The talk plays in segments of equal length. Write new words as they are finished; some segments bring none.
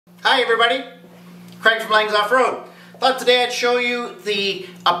Hi everybody, Craig from Langs Off-Road. Thought today I'd show you the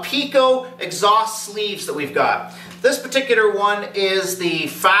Apico exhaust sleeves that we've got. This particular one is the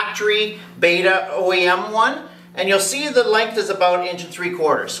factory beta OEM one, and you'll see the length is about 1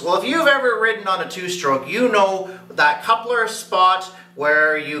 3/4 inches. Well, if you've ever ridden on a two-stroke, you know that coupler spot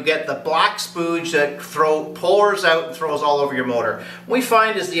where you get the black spooge that pours out and throws all over your motor. What we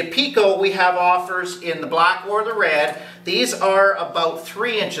find is the Apico, we have offers in the black or the red. These are about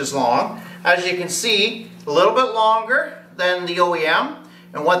 3 inches long. As you can see, a little bit longer than the OEM.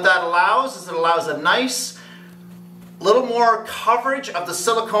 And what that allows is it allows a nice little more coverage of the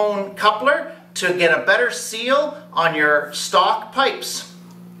silicone coupler to get a better seal on your stock pipes.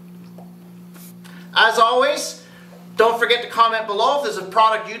 As always, don't forget to comment below if there's a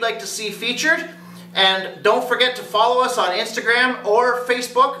product you'd like to see featured. And don't forget to follow us on Instagram or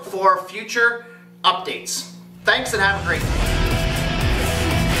Facebook for future updates. Thanks and have a great day.